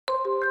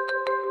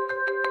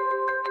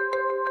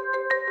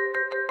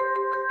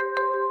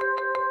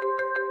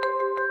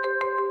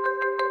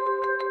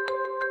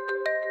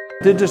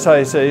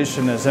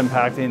Digitization is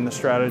impacting the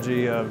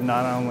strategy of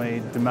not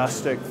only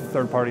domestic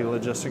third-party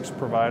logistics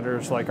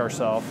providers like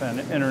ourselves and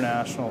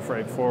international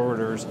freight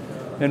forwarders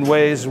in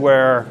ways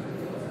where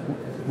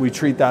we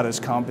treat that as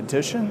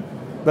competition,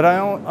 but I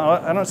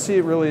don't see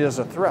it really as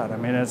a threat. I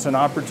mean, it's an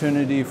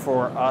opportunity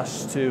for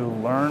us to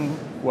learn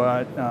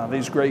what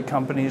these great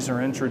companies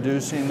are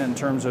introducing in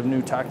terms of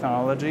new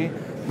technology,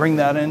 bring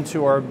that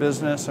into our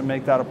business and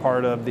make that a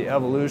part of the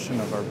evolution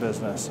of our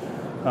business.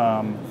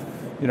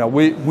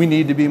 We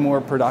need to be more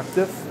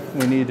productive.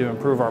 We need to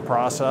improve our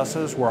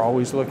processes. We're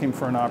always looking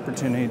for an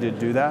opportunity to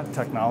do that.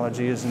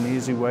 Technology is an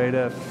easy way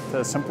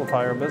to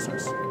simplify our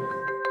business.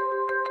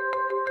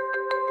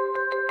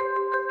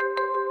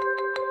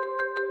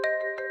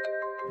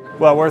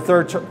 Well, we're a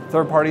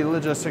third-party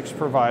logistics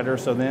provider,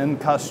 so the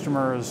end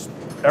customer is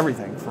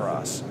everything for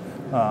us.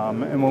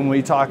 And when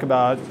we talk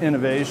about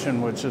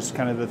innovation, which is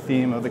kind of the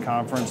theme of the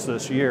conference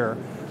this year,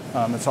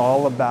 it's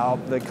all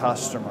about the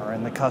customer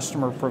and the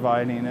customer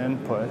providing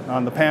input.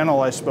 On the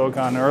panel I spoke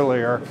on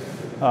earlier,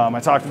 I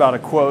talked about a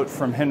quote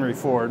from Henry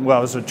Ford. Well,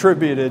 it was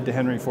attributed to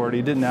Henry Ford.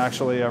 He didn't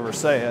actually ever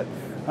say it,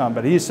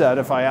 but he said,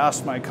 if I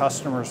asked my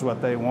customers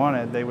what they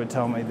wanted, they would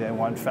tell me they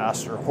want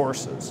faster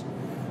horses.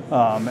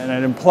 And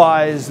it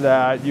implies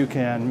that you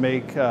can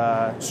make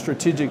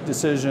strategic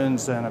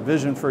decisions and a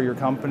vision for your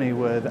company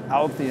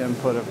without the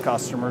input of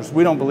customers.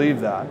 We don't believe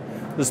that.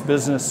 This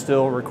business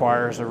still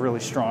requires a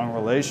really strong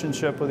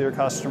relationship with your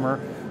customer.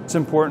 It's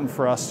important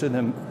for us to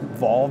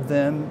involve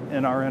them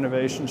in our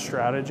innovation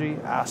strategy,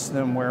 ask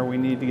them where we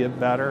need to get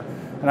better,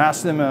 and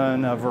ask them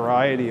in a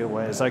variety of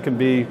ways. That can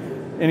be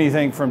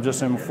anything from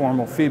just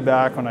informal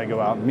feedback when I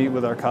go out and meet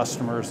with our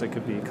customers. It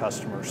could be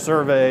customer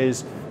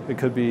surveys. It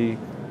could be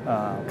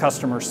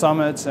customer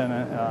summits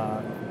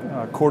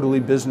and quarterly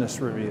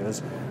business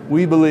reviews.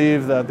 We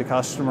believe that the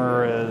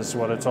customer is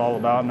what it's all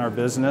about in our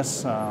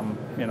business.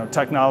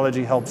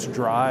 Technology helps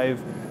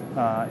drive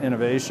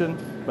innovation,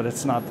 but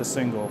it's not the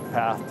single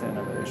path to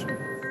innovation.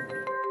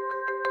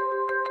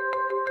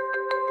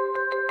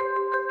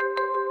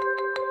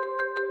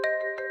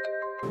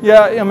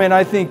 Yeah,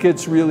 I think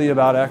it's really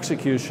about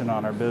execution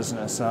on our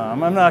business.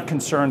 I'm not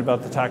concerned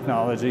about the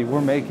technology. We're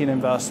making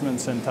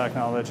investments in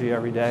technology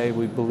every day.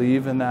 We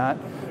believe in that.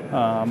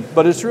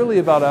 But it's really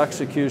about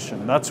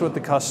execution. That's what the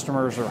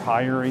customers are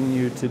hiring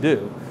you to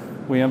do.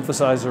 We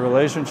emphasize the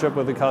relationship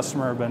with the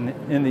customer, but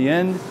in the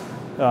end,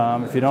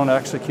 if you don't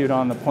execute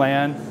on the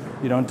plan,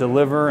 you don't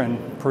deliver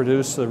and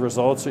produce the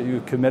results that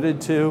you committed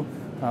to,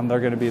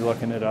 they're going to be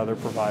looking at other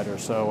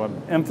providers. So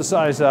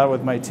emphasize that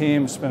with my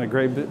team. Spent a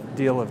great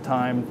deal of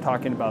time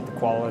talking about the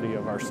quality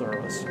of our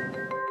service.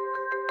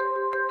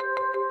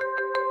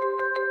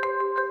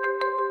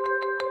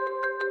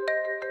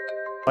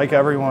 Like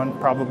everyone,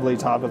 probably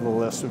top of the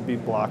list would be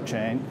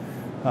blockchain.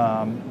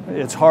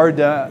 It's hard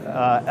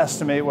to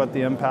estimate what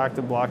the impact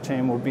of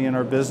blockchain will be in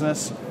our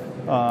business.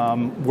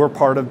 We're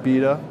part of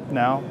beta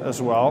now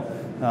as well,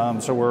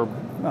 so we're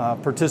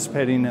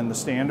participating in the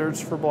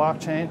standards for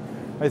blockchain.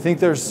 I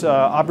think there's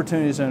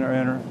opportunities in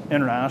our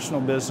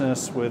international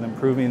business with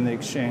improving the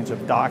exchange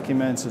of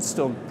documents. It's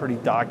still pretty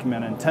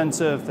document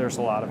intensive. There's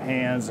a lot of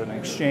hands and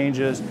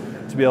exchanges.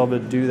 To be able to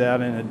do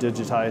that in a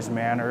digitized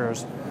manner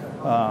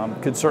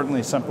could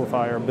certainly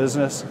simplify our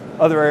business.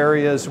 Other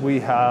areas,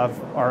 we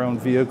have our own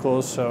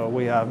vehicles, so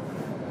we have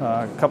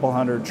a couple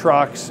hundred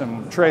trucks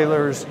and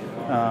trailers.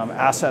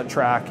 Asset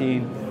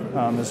tracking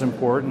is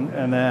important,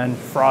 and then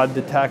fraud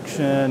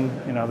detection.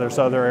 There's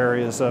other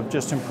areas of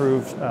just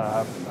improved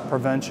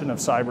prevention of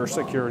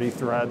cybersecurity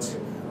threats.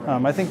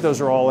 I think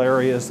those are all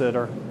areas that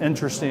are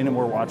interesting and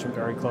we're watching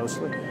very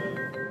closely.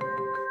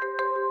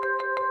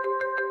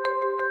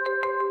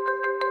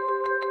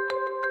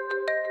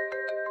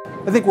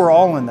 I think we're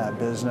all in that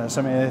business.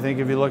 I think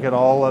if you look at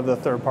all of the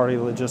third-party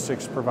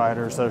logistics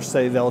providers, they'll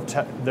say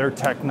they're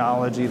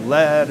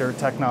technology-led or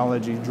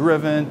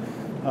technology-driven.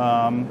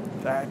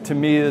 To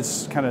me,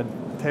 it's kind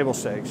of table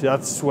stakes.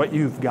 That's what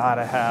you've got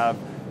to have.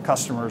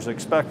 Customers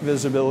expect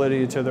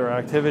visibility to their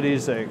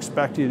activities. They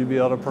expect you to be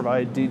able to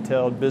provide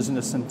detailed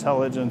business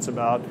intelligence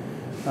about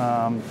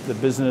the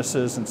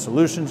businesses and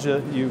solutions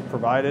that you've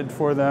provided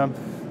for them.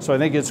 So I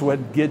think it's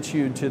what gets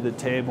you to the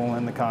table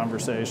in the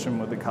conversation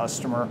with the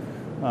customer.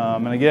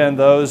 And again,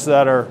 those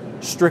that are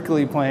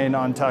strictly playing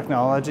on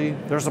technology,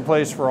 there's a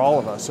place for all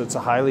of us. It's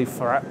a highly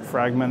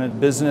fragmented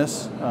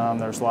business.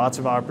 There's lots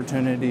of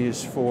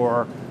opportunities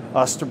for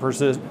us to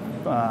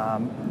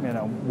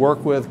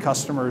work with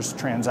customers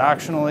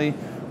transactionally,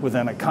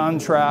 within a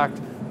contract,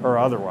 or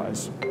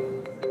otherwise.